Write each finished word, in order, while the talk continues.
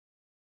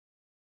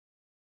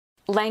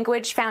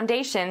Language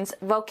Foundations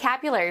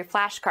Vocabulary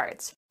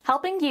Flashcards,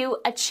 helping you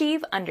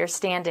achieve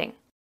understanding.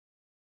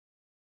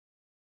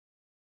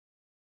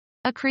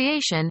 A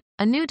creation,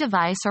 a new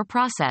device or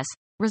process,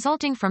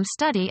 resulting from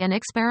study and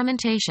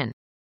experimentation.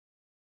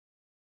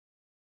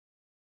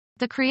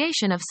 The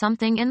creation of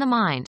something in the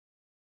mind.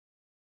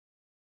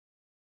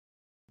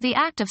 The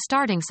act of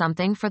starting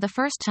something for the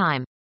first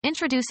time,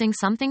 introducing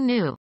something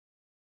new.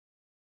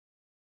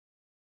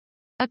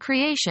 A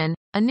creation,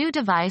 a new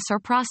device or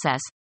process,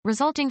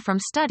 resulting from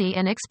study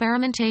and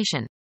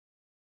experimentation.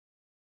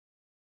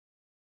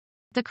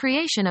 The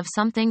creation of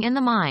something in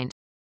the mind.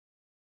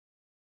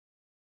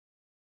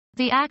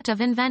 The act of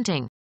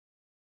inventing.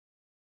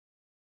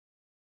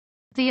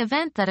 The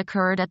event that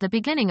occurred at the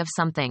beginning of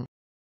something.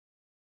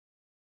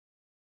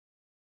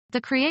 The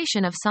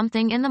creation of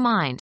something in the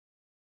mind.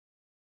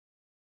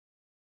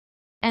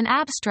 An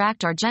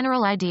abstract or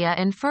general idea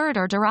inferred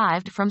or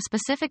derived from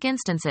specific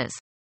instances.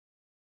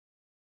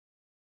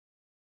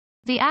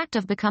 The act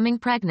of becoming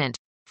pregnant,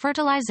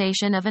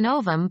 fertilization of an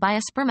ovum by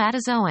a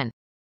spermatozoon.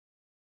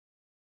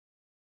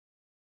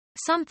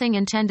 Something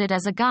intended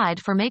as a guide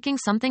for making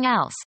something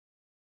else.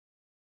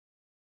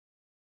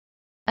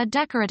 A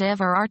decorative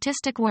or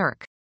artistic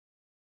work.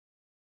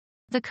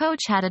 The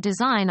coach had a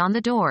design on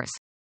the doors.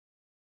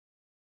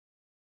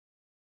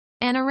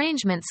 An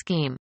arrangement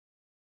scheme.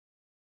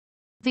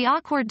 The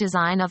awkward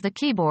design of the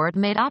keyboard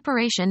made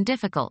operation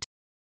difficult.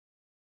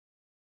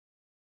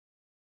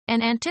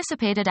 An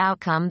anticipated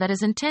outcome that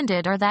is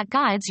intended or that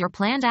guides your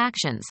planned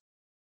actions.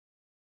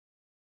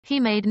 He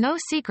made no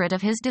secret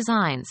of his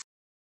designs.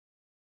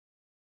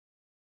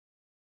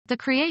 The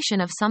creation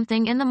of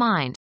something in the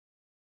mind.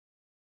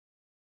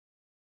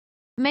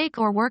 Make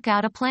or work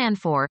out a plan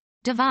for,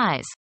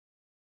 devise.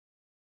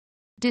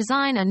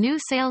 Design a new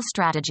sales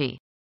strategy.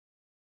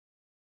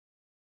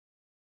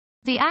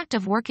 The act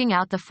of working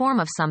out the form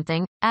of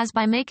something, as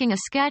by making a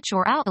sketch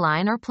or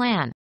outline or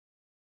plan.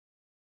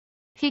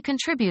 He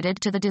contributed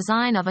to the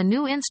design of a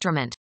new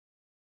instrument.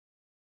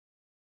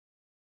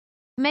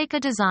 Make a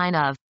design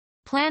of.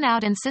 Plan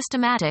out in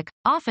systematic,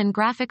 often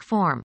graphic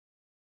form.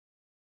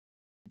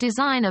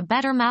 Design a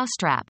better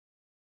mousetrap.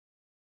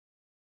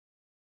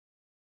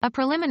 A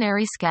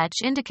preliminary sketch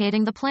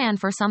indicating the plan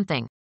for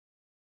something.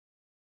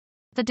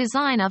 The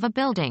design of a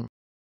building.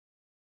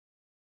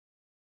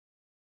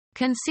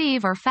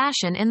 Conceive or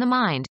fashion in the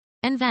mind.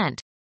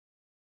 Invent.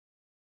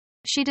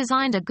 She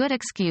designed a good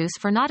excuse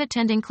for not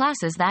attending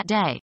classes that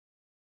day.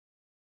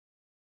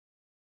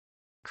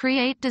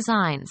 Create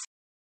designs.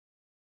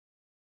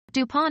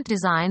 DuPont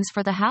designs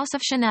for the House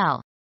of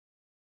Chanel.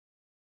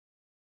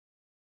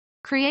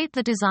 Create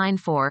the design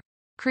for.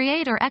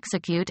 Create or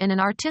execute in an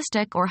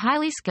artistic or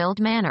highly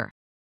skilled manner.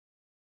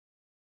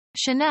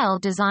 Chanel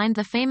designed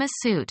the famous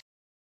suit.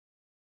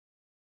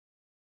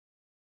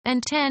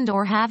 Intend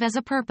or have as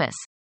a purpose.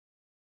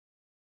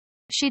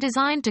 She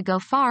designed to go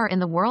far in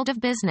the world of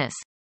business.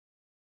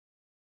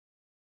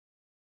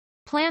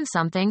 Plan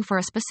something for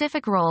a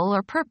specific role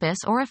or purpose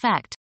or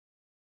effect.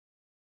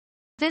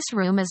 This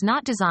room is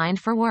not designed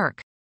for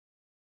work.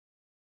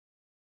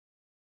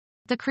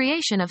 The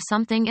creation of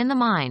something in the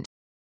mind.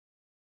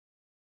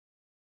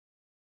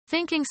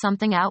 Thinking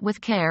something out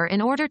with care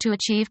in order to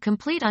achieve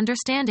complete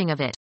understanding of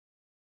it.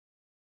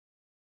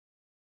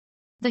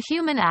 The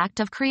human act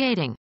of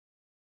creating.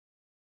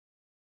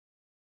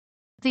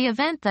 The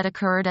event that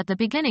occurred at the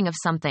beginning of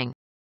something.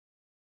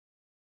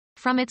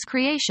 From its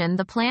creation,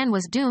 the plan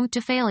was doomed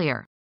to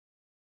failure.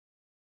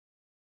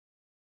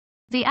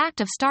 The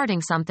act of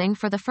starting something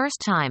for the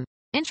first time,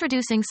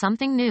 introducing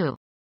something new.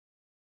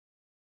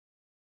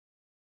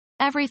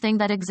 Everything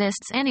that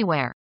exists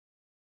anywhere.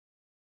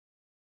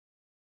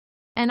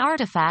 An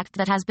artifact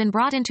that has been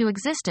brought into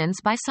existence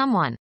by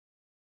someone.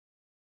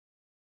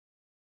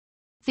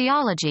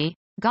 Theology,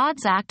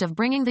 God's act of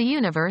bringing the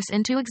universe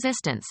into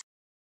existence.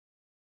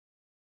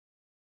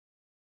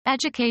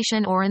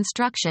 Education or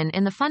instruction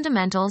in the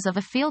fundamentals of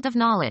a field of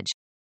knowledge.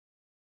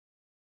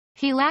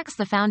 He lacks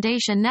the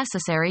foundation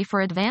necessary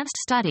for advanced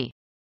study.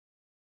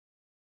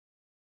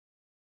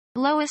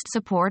 Lowest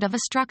support of a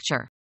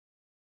structure.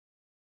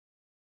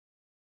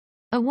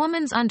 A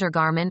woman's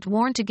undergarment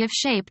worn to give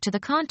shape to the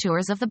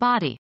contours of the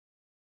body.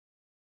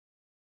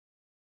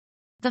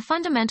 The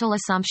fundamental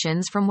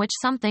assumptions from which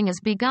something is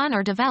begun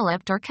or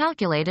developed or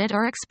calculated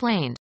or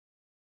explained.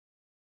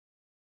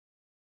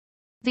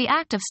 The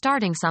act of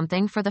starting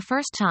something for the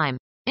first time,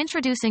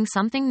 introducing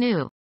something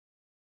new.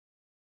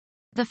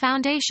 The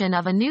foundation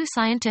of a new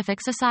scientific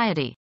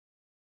society.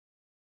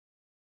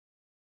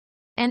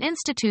 An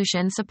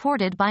institution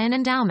supported by an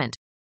endowment.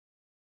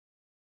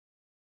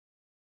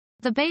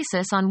 The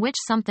basis on which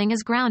something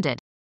is grounded.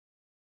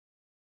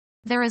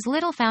 There is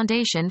little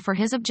foundation for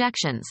his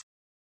objections.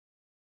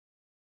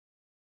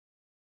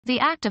 The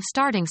act of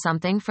starting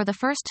something for the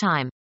first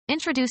time,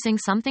 introducing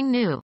something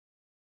new.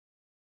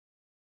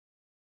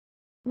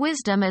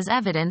 Wisdom is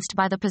evidenced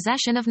by the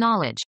possession of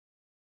knowledge.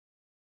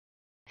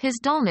 His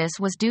dullness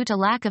was due to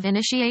lack of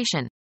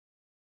initiation.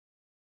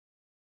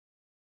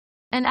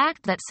 An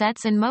act that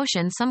sets in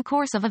motion some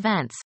course of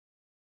events.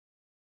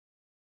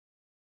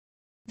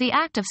 The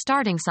act of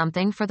starting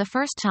something for the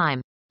first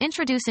time,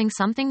 introducing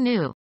something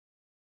new.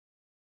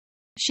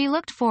 She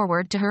looked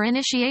forward to her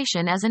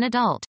initiation as an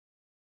adult.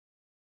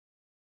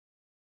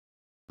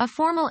 A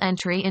formal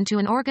entry into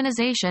an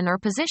organization or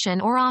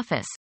position or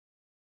office.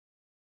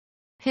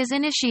 His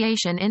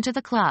initiation into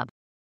the club.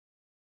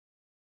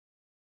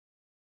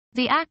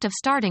 The act of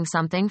starting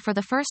something for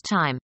the first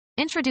time,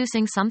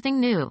 introducing something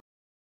new.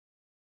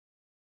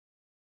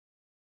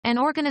 An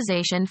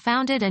organization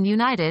founded and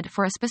united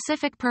for a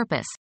specific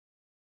purpose.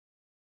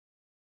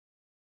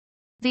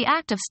 The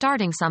act of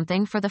starting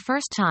something for the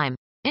first time,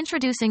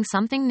 introducing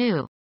something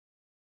new.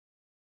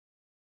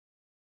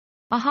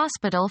 A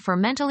hospital for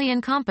mentally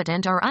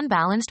incompetent or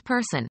unbalanced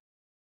person.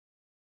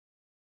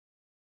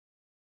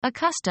 A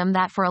custom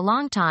that for a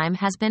long time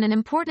has been an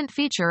important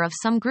feature of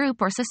some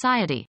group or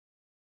society.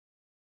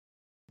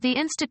 The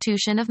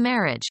institution of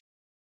marriage.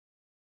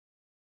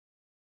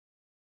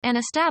 An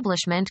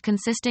establishment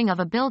consisting of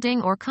a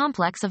building or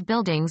complex of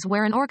buildings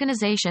where an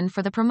organization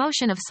for the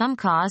promotion of some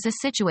cause is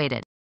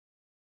situated.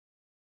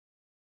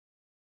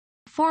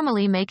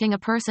 Formally making a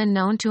person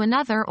known to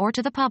another or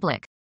to the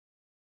public.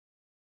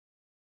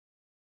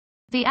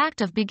 The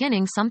act of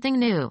beginning something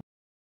new.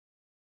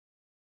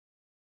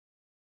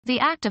 The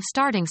act of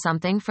starting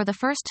something for the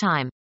first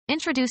time,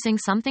 introducing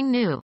something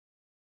new.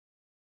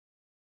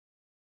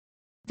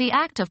 The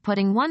act of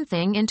putting one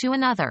thing into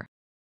another.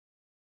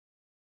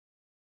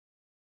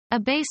 A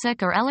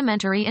basic or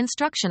elementary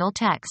instructional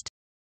text.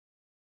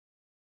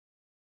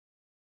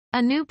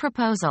 A new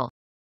proposal.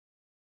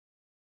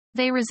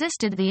 They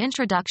resisted the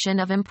introduction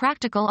of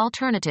impractical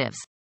alternatives.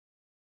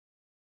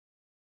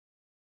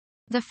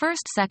 The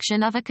first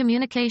section of a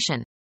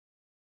communication.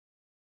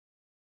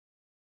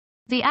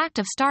 The act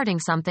of starting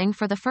something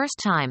for the first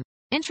time,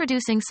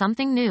 introducing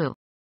something new.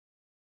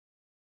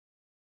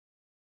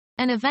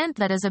 An event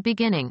that is a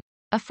beginning,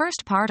 a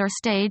first part or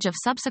stage of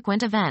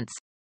subsequent events.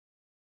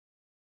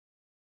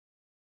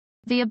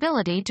 The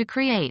ability to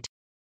create.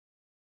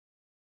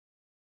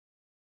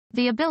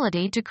 The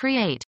ability to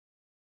create.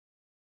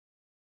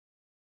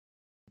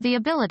 The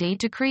ability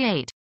to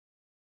create.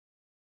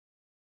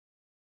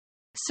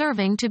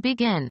 Serving to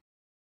begin.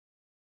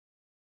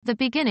 The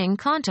beginning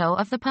canto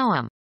of the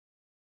poem.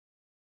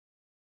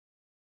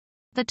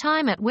 The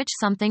time at which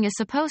something is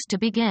supposed to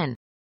begin.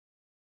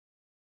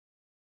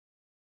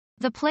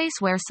 The place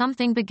where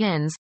something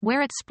begins,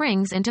 where it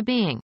springs into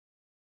being.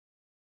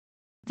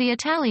 The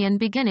Italian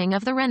beginning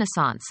of the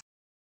Renaissance.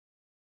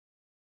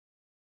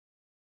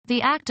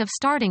 The act of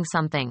starting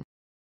something.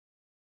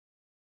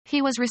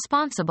 He was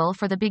responsible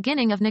for the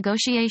beginning of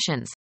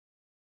negotiations.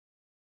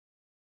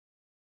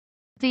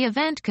 The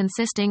event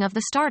consisting of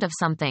the start of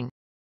something.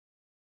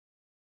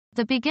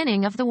 The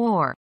beginning of the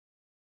war.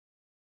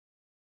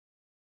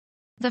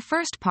 The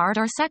first part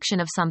or section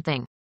of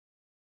something.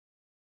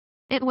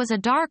 It was a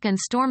dark and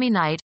stormy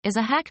night, is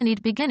a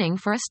hackneyed beginning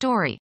for a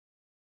story.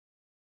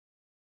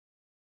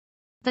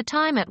 The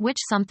time at which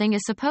something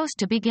is supposed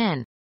to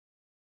begin.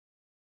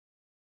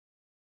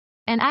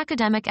 An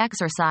academic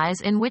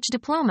exercise in which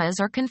diplomas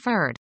are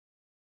conferred.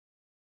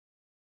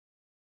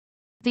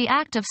 The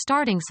act of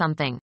starting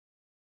something.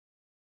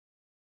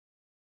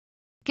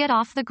 Get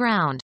off the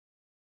ground.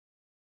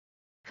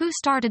 Who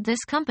started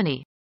this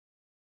company?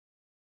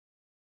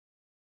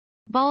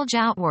 Bulge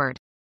outward.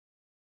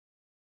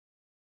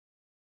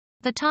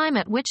 The time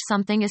at which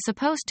something is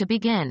supposed to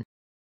begin.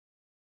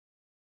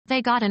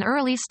 They got an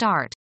early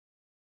start.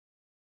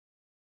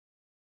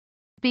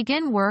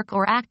 Begin work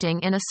or acting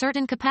in a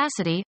certain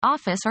capacity,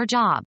 office or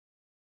job.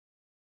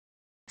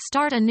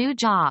 Start a new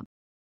job.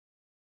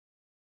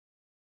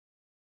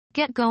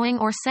 Get going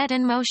or set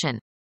in motion.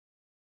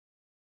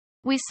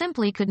 We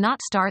simply could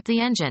not start the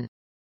engine.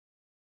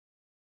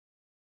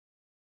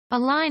 A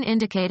line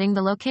indicating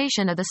the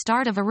location of the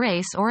start of a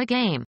race or a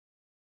game.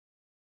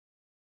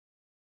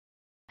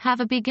 Have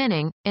a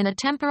beginning, in a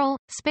temporal,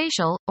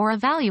 spatial, or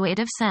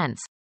evaluative sense.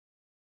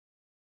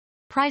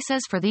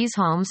 Prices for these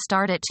homes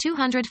start at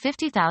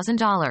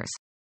 $250,000.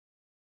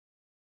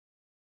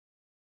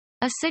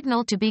 A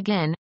signal to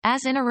begin,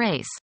 as in a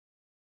race.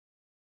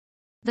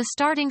 The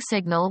starting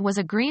signal was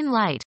a green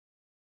light.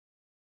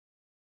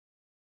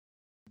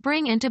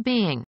 Bring into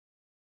being.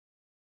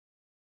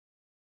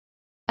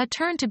 A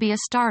turn to be a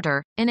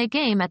starter, in a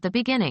game at the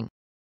beginning.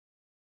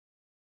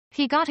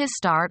 He got his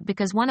start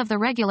because one of the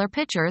regular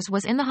pitchers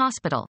was in the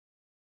hospital.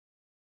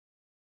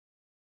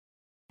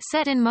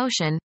 Set in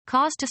motion,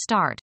 cause to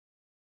start.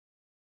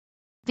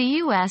 The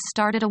U.S.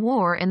 started a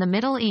war in the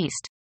Middle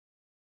East.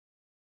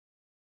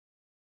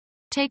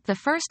 Take the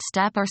first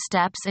step or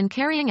steps in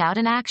carrying out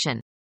an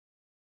action.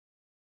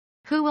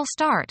 Who will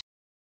start?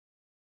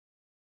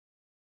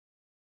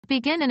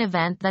 Begin an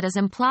event that is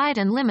implied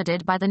and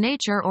limited by the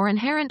nature or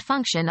inherent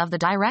function of the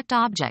direct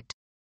object.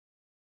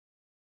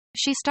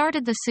 She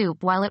started the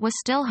soup while it was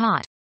still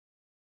hot.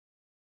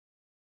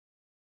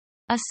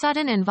 A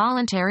sudden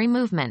involuntary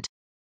movement.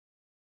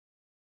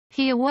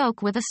 He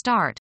awoke with a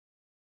start.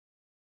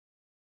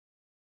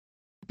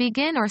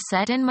 Begin or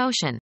set in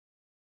motion.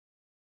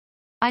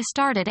 I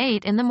start at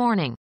 8 in the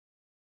morning.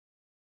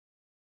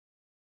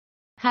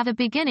 Have a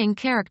beginning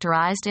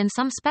characterized in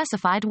some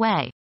specified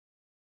way.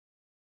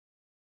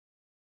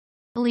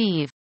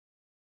 Leave.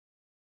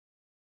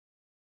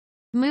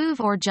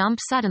 Move or jump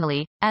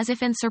suddenly, as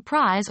if in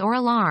surprise or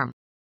alarm.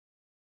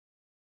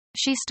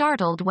 She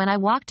startled when I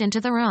walked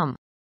into the room.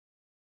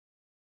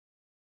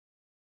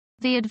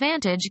 The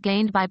advantage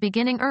gained by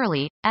beginning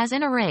early, as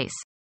in a race.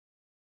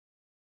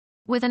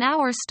 With an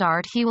hour's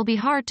start he will be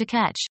hard to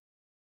catch.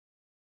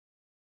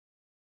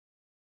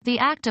 The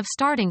act of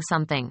starting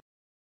something.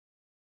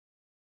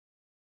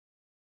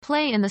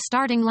 Play in the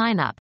starting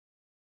lineup.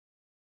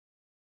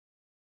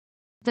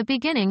 The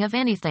beginning of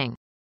anything.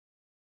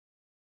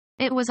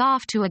 It was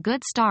off to a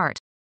good start.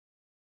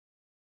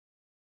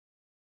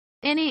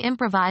 Any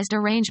improvised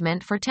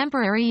arrangement for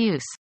temporary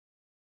use.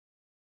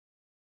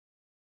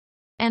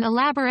 An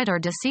elaborate or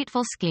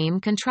deceitful scheme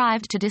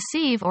contrived to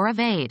deceive or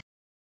evade.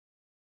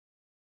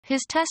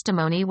 His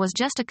testimony was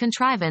just a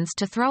contrivance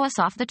to throw us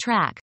off the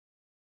track.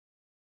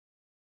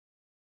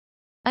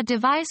 A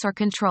device or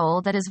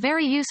control that is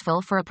very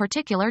useful for a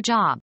particular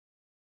job.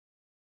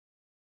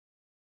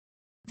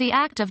 The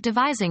act of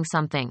devising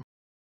something.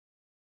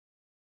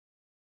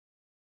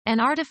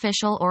 An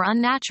artificial or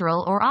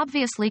unnatural or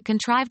obviously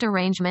contrived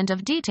arrangement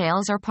of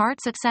details or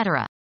parts,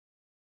 etc.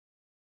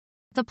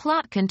 The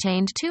plot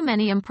contained too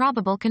many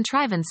improbable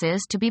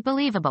contrivances to be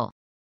believable.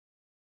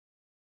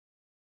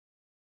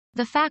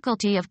 The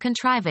faculty of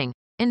contriving.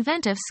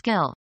 Inventive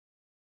skill.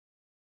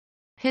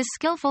 His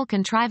skillful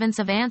contrivance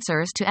of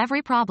answers to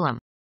every problem.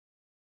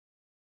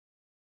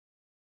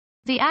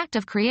 The act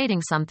of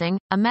creating something,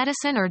 a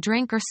medicine or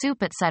drink or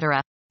soup,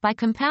 etc., by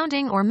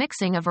compounding or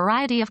mixing a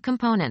variety of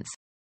components.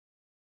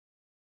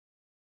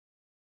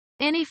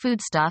 Any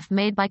foodstuff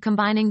made by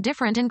combining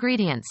different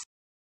ingredients.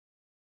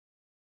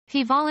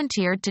 He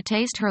volunteered to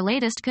taste her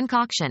latest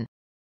concoction.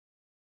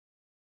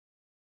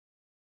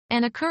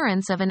 An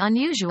occurrence of an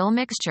unusual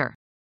mixture.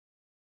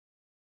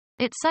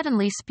 It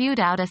suddenly spewed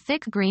out a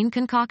thick green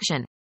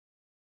concoction.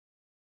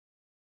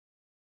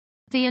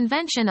 The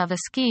invention of a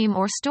scheme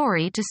or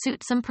story to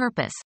suit some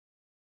purpose.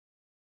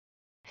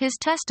 His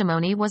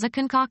testimony was a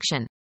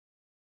concoction.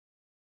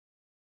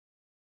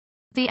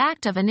 The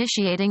act of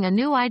initiating a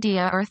new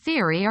idea or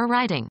theory or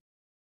writing.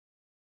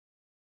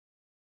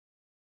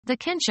 The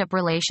kinship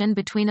relation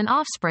between an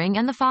offspring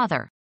and the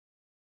father.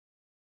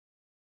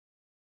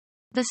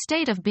 The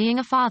state of being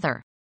a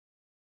father.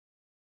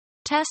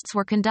 Tests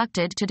were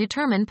conducted to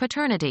determine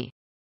paternity.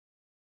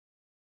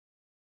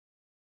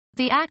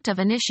 The act of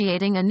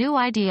initiating a new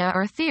idea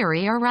or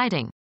theory or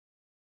writing.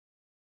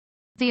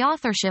 The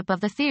authorship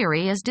of the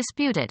theory is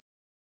disputed.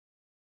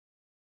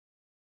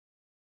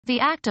 The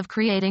act of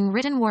creating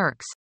written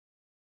works.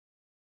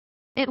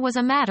 It was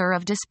a matter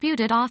of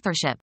disputed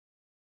authorship.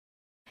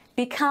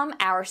 Become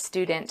our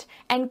student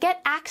and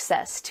get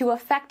access to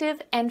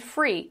effective and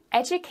free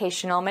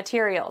educational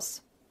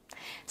materials.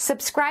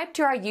 Subscribe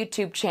to our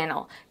YouTube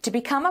channel to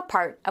become a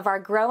part of our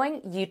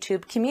growing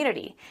YouTube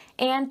community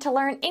and to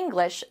learn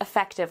English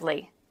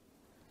effectively.